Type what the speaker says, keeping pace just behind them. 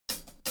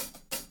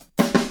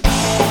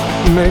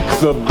Make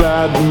the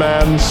bad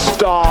man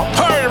stop.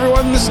 Hi,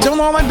 everyone. This is Dylan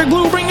All Night Big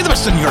Blue, bringing you the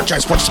best of New York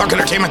Giants sports talk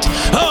entertainment.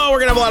 Oh, we're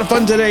going to have a lot of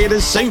fun today. It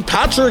is St.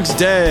 Patrick's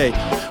Day.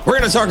 We're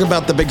going to talk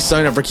about the big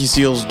sign of Ricky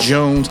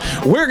Seals-Jones.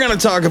 We're going to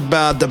talk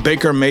about the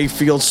Baker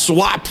Mayfield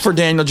swap for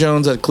Daniel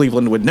Jones that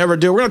Cleveland would never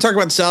do. We're going to talk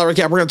about the salary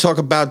cap. We're going to talk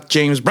about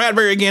James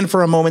Bradberry again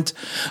for a moment.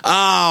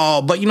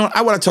 Oh, but you know what?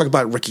 I want to talk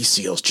about Ricky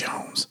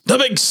Seals-Jones. The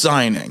big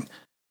signing.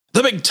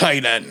 The big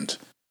tight end.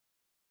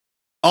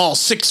 All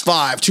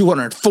 6'5",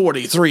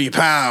 243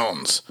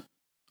 pounds.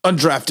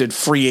 Undrafted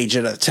free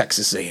agent at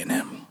Texas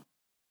A&M.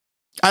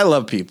 I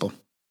love people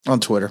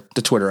on Twitter,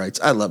 the Twitterites.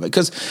 I love it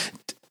because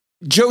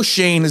Joe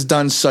Schoen has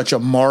done such a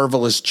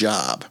marvelous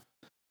job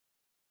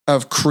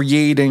of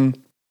creating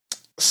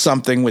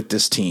something with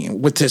this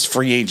team, with his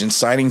free agent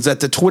signings, that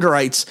the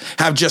Twitterites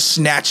have just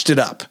snatched it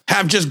up,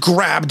 have just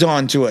grabbed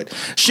onto it.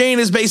 Schoen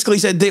has basically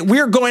said that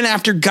we're going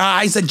after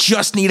guys that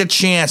just need a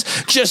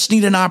chance, just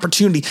need an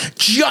opportunity,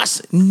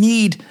 just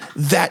need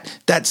that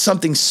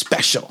something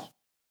special.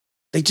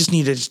 They just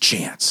needed a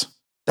chance.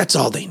 That's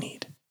all they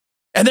need.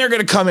 And they're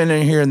going to come in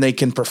here and they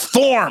can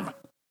perform.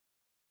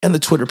 And the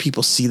Twitter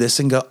people see this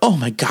and go, oh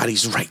my God,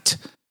 he's right.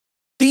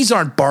 These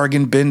aren't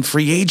bargain bin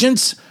free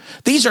agents.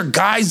 These are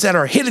guys that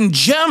are hidden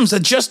gems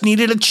that just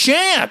needed a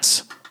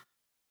chance.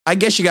 I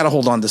guess you got to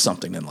hold on to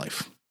something in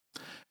life.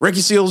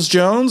 Ricky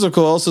Seals-Jones, of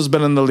course, has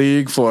been in the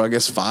league for,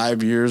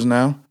 5 years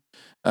now.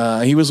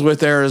 He was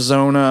with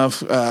Arizona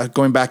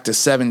going back to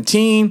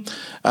 2017.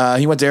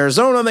 He went to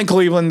Arizona, then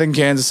Cleveland, then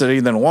Kansas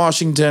City, then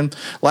Washington.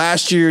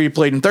 Last year, he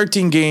played in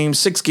 13 games,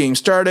 6 games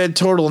started,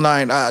 total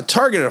 9,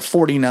 targeted of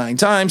 49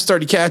 times,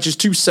 30 catches,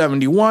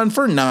 271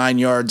 for 9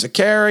 yards a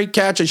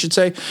catch, I should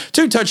say,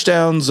 2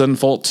 touchdowns and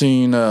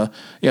 14,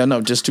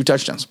 just 2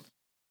 touchdowns.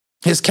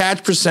 His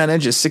catch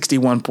percentage is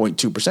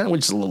 61.2%,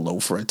 which is a little low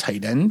for a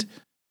tight end.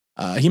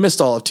 He missed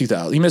all of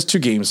 2000. He missed 2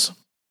 games.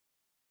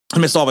 I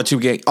missed all but two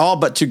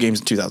games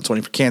in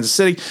 2020 for Kansas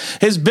City.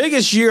 His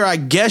biggest year, I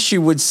guess you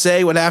would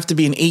say, would have to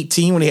be in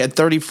 2018 when he had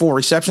 34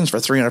 receptions for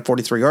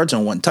 343 yards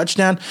and 1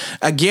 touchdown.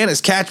 Again, his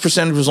catch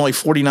percentage was only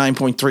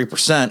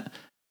 49.3%.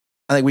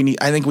 I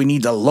think we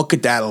need to look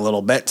at that a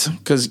little bit,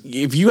 because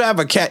if you have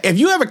a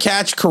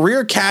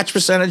career catch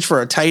percentage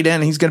for a tight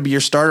end, he's going to be your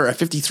starter at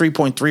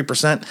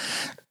 53.3%.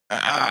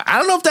 I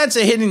don't know if that's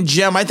a hidden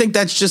gem. I think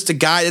that's just a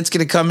guy that's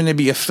going to come in and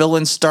be a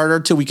fill-in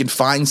starter till we can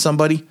find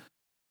somebody.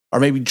 Or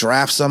maybe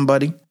draft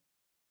somebody.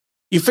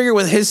 You figure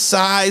with his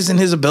size and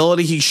his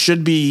ability, he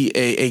should be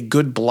a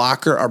good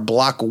blocker or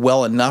block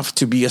well enough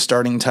to be a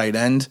starting tight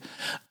end.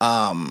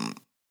 I'm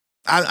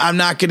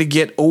not going to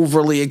get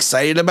overly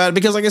excited about it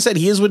because, like I said,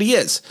 he is what he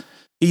is.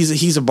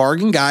 He's a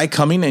bargain guy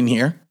coming in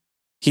here.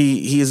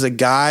 He is a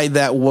guy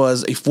that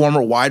was a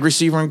former wide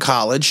receiver in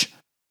college.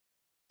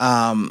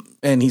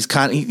 And he's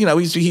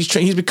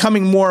he's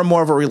becoming more and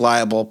more of a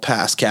reliable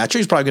pass catcher.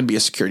 He's probably going to be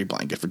a security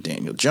blanket for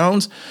Daniel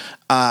Jones.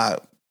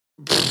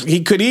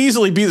 He could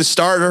easily be the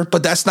starter,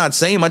 but that's not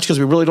saying much because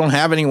we really don't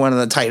have anyone in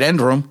the tight end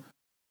room.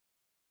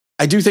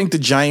 I do think the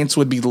Giants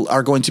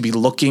are going to be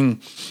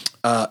looking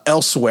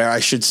elsewhere, I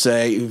should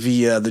say,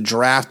 via the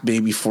draft,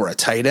 maybe for a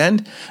tight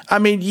end. I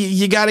mean,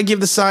 you got to give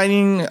the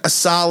signing a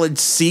solid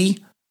C,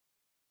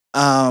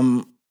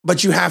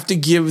 but you have to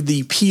give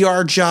the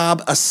PR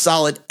job a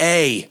solid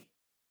A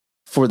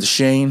for the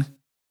Schoen.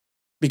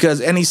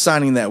 Because any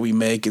signing that we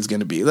make is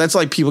going to be, that's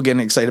like people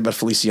getting excited about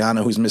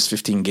Feliciano, who's missed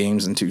 15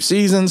 games in 2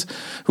 seasons,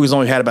 who's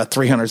only had about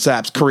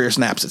 300 career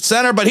snaps at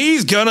center, but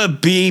he's going to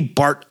be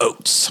Bart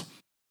Oates.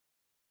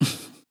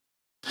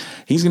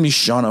 He's going to be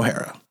Sean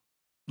O'Hara.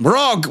 We're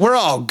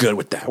all good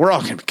with that. We're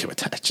all going to be good with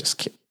that. I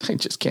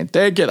just can't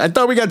take it. I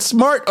thought we got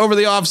smart over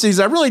the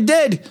offseason. I really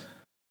did.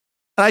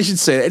 I should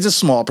say it's a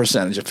small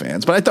percentage of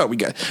fans, but I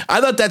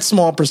thought that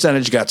small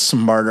percentage got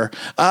smarter.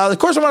 Of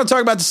course, I want to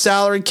talk about the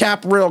salary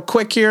cap real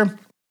quick here.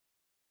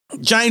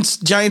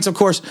 Giants, of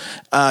course,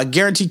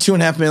 guaranteed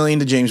 $2.5 million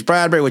to James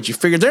Bradberry, which you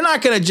figured they're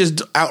not going to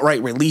just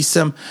outright release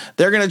him.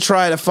 They're going to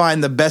try to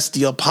find the best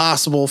deal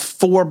possible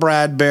for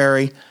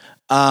Bradberry.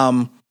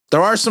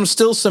 There are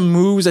still some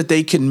moves that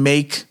they can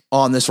make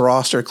on this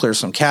roster, clear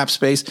some cap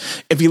space.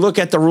 If you look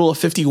at the Rule of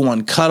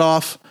 51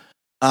 cutoff,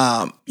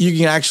 you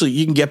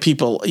can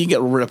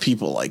get rid of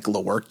people like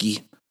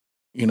Lewerke.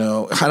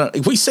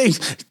 If we say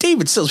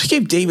David Sills, we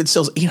gave David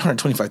Sills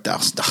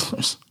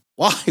 $825,000.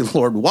 Why,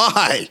 Lord?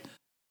 Why?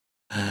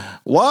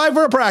 Why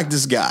for a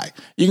practice guy?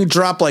 You can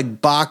drop like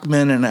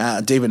Bachman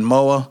and David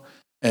Moa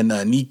and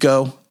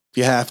Nico if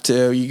you have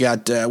to. You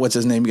got, what's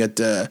his name? You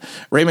got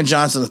Raymond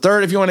Johnson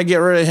III if you want to get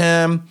rid of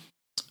him.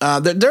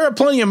 There are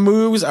plenty of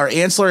moves or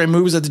ancillary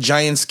moves that the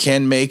Giants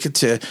can make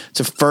to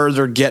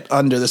further get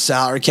under the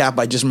salary cap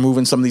by just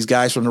moving some of these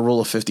guys from the Rule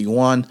of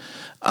 51.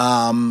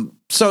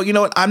 So you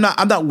know what? I'm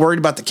not worried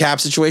about the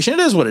cap situation. It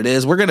is what it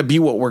is. We're going to be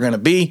what we're going to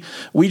be.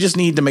 We just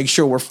need to make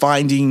sure we're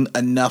finding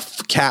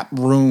enough cap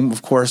room,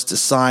 of course, to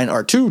sign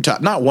our 2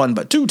 top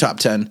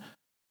 10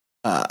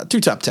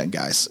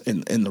 guys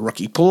in the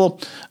rookie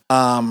pool.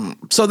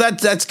 So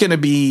that's going to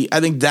be, I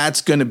think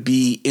that's going to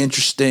be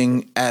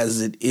interesting as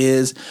it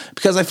is,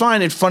 because I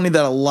find it funny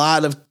that a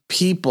lot of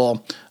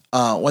people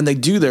when they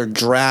do their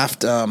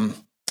draft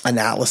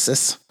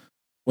analysis,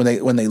 when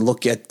they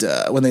look at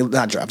when they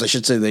not draft, I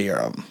should say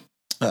their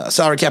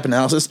salary cap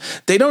analysis,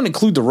 they don't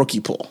include the rookie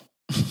pool.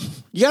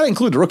 You got to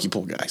include the rookie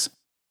pool, guys.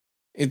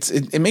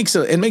 It makes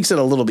it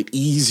a little bit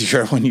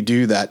easier when you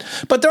do that.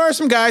 But there are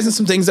some guys and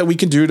some things that we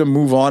can do to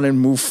move on and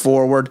move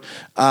forward.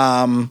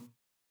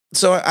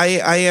 So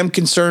I am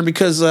concerned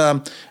because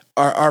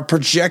our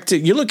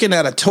projected, you're looking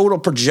at a total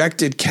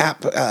projected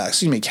cap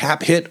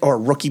hit or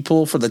rookie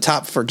pool for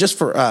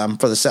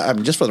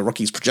the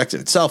rookies projected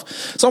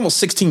itself. It's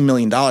almost $16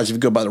 million if you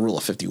go by the rule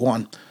of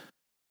 51.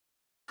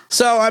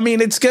 So, I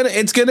mean, it's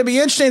gonna be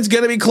interesting. It's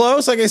gonna be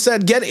close. Like I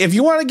said, if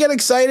you want to get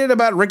excited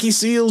about Ricky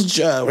Seals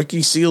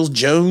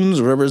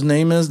Jones, whatever his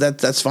name is,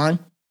 that's fine,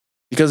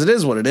 because it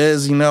is what it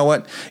is. You know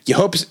what? You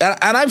hope,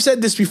 and I've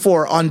said this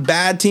before, on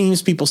bad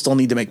teams, people still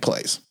need to make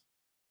plays.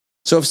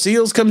 So if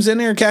Seals comes in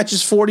there and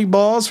catches 40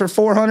 balls for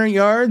 400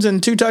 yards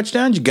and 2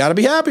 touchdowns, you got to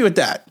be happy with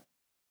that.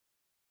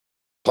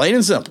 Plain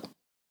and simple.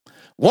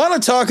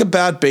 Want to talk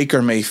about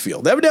Baker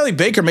Mayfield? Evidently,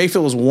 Baker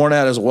Mayfield was worn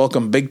out his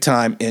welcome big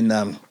time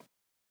in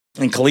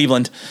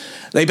Cleveland.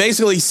 They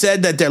basically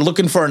said that they're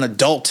looking for an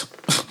adult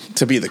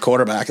to be the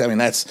quarterback. I mean,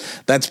 that's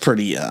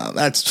pretty bad.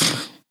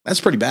 That's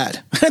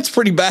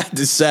pretty bad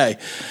to say.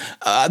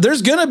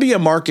 There's going to be a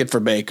market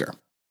for Baker.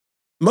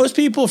 Most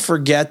people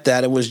forget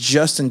that it was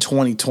just in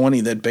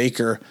 2020 that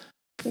Baker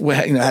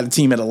had a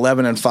team at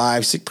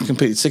 11-5,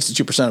 completed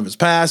 62% of his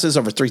passes,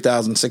 over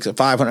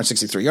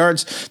 3,563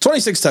 yards,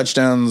 26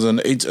 touchdowns,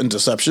 and 8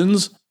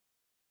 interceptions.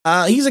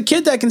 He's a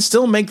kid that can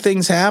still make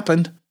things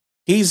happen.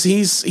 He's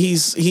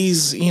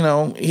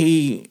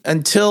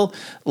until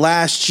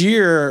last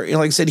year,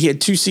 like I said, he had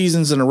 2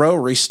 seasons in a row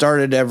where he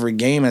started every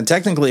game. And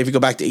technically, if you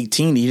go back to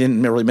 18, he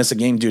didn't really miss a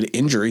game due to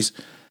injuries.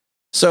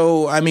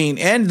 So, I mean,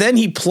 and then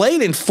he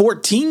played in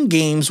 14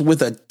 games with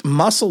a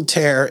muscle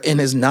tear in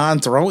his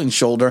non-throwing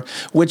shoulder,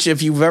 which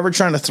if you've ever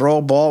tried to throw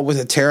a ball with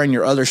a tear in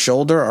your other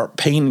shoulder or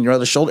pain in your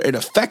other shoulder, it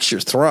affects your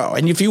throw.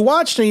 And if you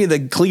watched any of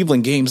the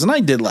Cleveland games, and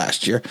I did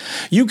last year,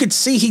 you could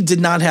see he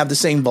did not have the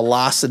same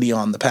velocity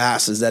on the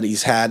passes that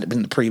he's had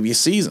in the previous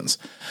seasons.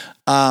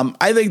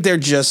 I think they're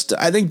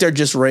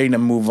just ready to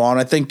move on.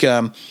 I think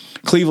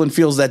Cleveland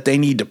feels that they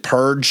need to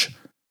purge,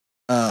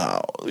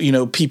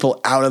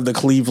 people out of the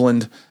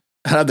Cleveland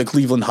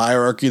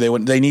hierarchy.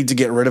 They need to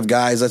get rid of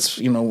guys. That's,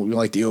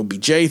 like the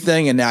OBJ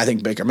thing. And now I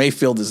think Baker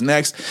Mayfield is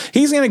next.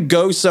 He's going to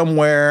go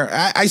somewhere.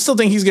 I still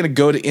think he's going to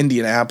go to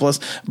Indianapolis.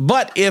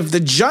 But if the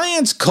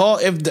Giants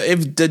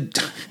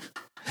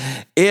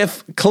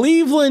if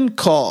Cleveland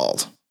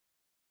called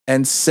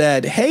and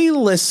said, hey,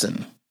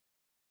 listen,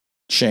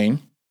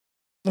 Shane,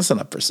 listen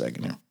up for a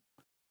second here.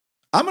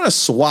 I'm going to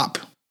swap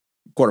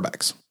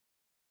quarterbacks.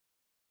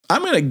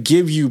 I'm going to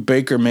give you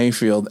Baker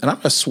Mayfield, and I'm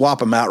going to swap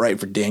him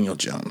outright for Daniel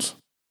Jones.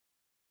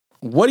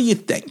 What do you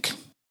think?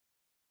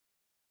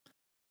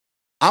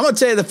 I'm going to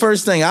tell you the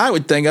first thing I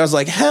would think. I was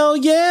like, hell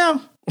yeah.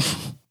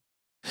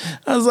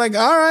 I was like,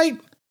 all right.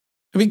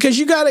 Because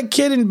you got a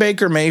kid in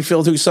Baker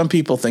Mayfield who some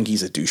people think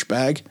he's a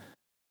douchebag,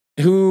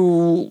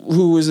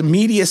 who is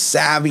media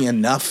savvy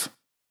enough,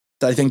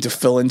 I think, to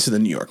fill into the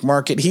New York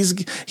market.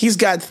 He's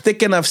got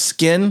thick enough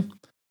skin,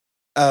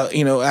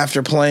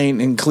 after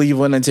playing in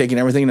Cleveland and taking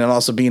everything, and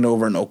also being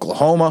over in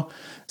Oklahoma.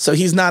 So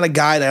he's not a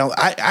guy that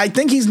I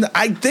think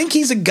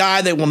he's a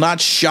guy that will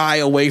not shy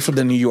away from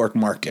the New York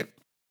market.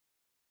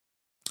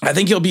 I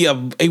think he would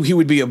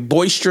be a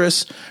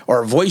boisterous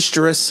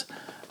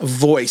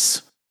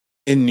voice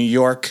in New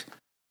York.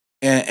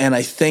 And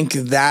I think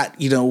that,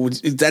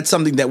 that's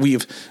something that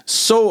we've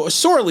so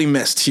sorely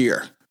missed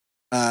here.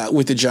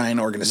 With the Giant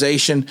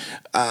organization.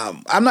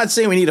 I'm not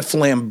saying we need a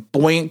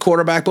flamboyant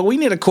quarterback, but we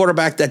need a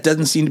quarterback that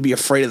doesn't seem to be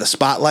afraid of the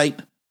spotlight.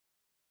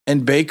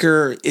 And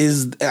Baker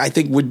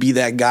would be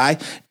that guy.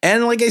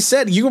 And like I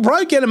said, you could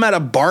probably get him at a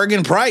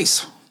bargain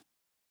price.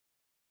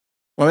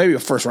 Well, maybe a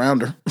first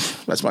rounder.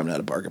 That's probably not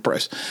a bargain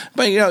price.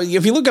 But,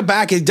 if you look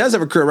back, he does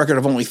have a career record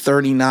of only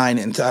 29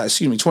 and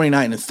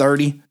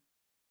 30.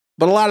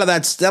 But a lot of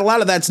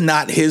that's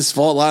not his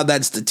fault. A lot of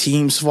that's the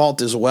team's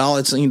fault as well.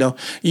 It's,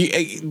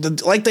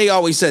 like they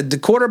always said, the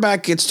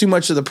quarterback gets too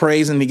much of the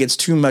praise and he gets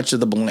too much of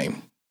the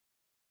blame.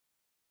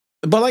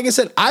 But like I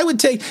said, I would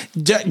take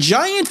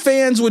Giant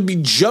fans would be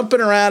jumping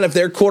around if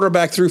their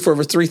quarterback threw for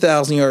over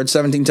 3,000 yards,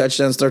 17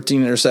 touchdowns,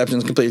 13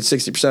 interceptions, completed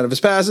 60% of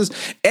his passes,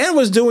 and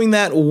was doing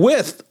that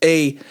with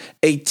a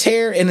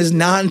tear in his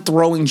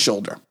non-throwing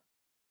shoulder.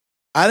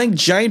 I think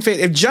if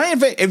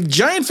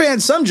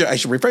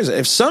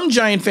some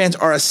Giant fans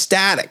are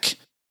ecstatic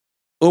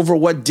over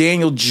what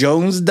Daniel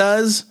Jones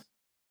does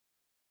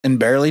and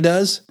barely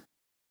does,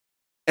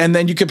 and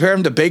then you compare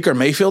him to Baker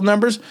Mayfield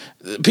numbers,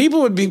 we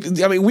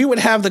would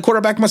have the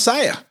quarterback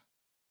messiah.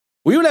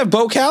 We would have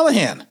Bo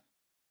Callahan.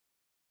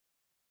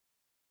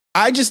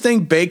 I just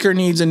think Baker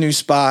needs a new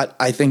spot.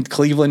 I think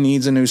Cleveland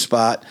needs a new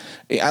spot.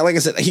 Like I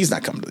said, he's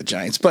not coming to the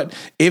Giants, but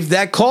if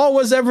that call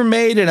was ever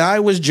made and I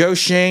was Joe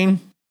Schoen,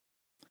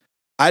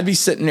 I'd be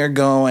sitting there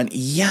going,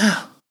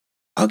 yeah,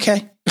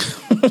 okay.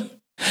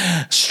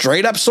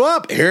 Straight up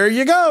swap. Here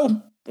you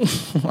go.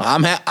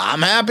 I'm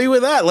happy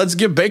with that. Let's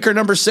give Baker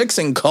number 6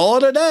 and call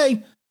it a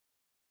day.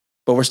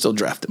 But we're still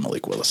drafting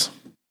Malik Willis.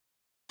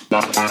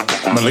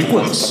 Malik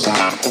Willis.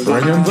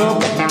 Bringing the boom.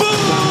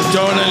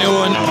 Don't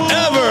anyone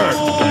ever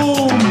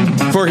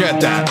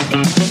forget that.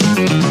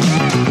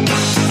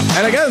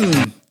 And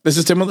again, this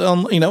is Tim.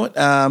 You know what?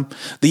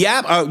 The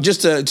app.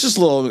 Just a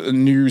little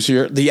news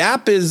here. The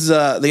app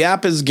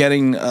is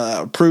getting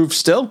approved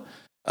still.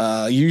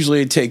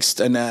 Usually it takes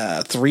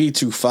 3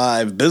 to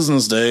 5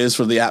 business days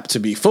for the app to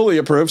be fully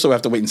approved, so we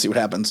have to wait and see what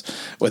happens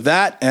with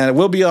that. And it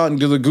will be on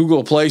the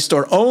Google Play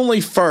Store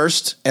only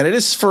first, and it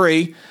is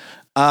free.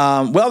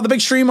 We'll have the big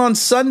stream on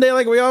Sunday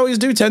like we always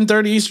do,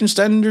 10:30 Eastern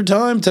Standard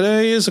Time.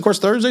 Today is, of course,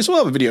 Thursday, so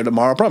we'll have a video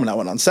tomorrow. Probably not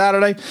one on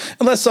Saturday,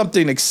 unless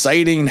something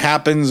exciting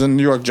happens in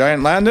New York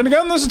Giant land. And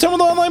again, this is Tim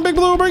with Online Big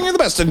Blue, bringing you the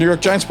best in New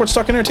York Giant sports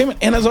talk and entertainment.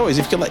 And as always,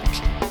 if you could like,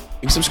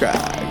 you can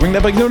subscribe. Ring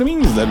that bell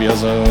notification, that'd be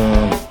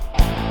awesome.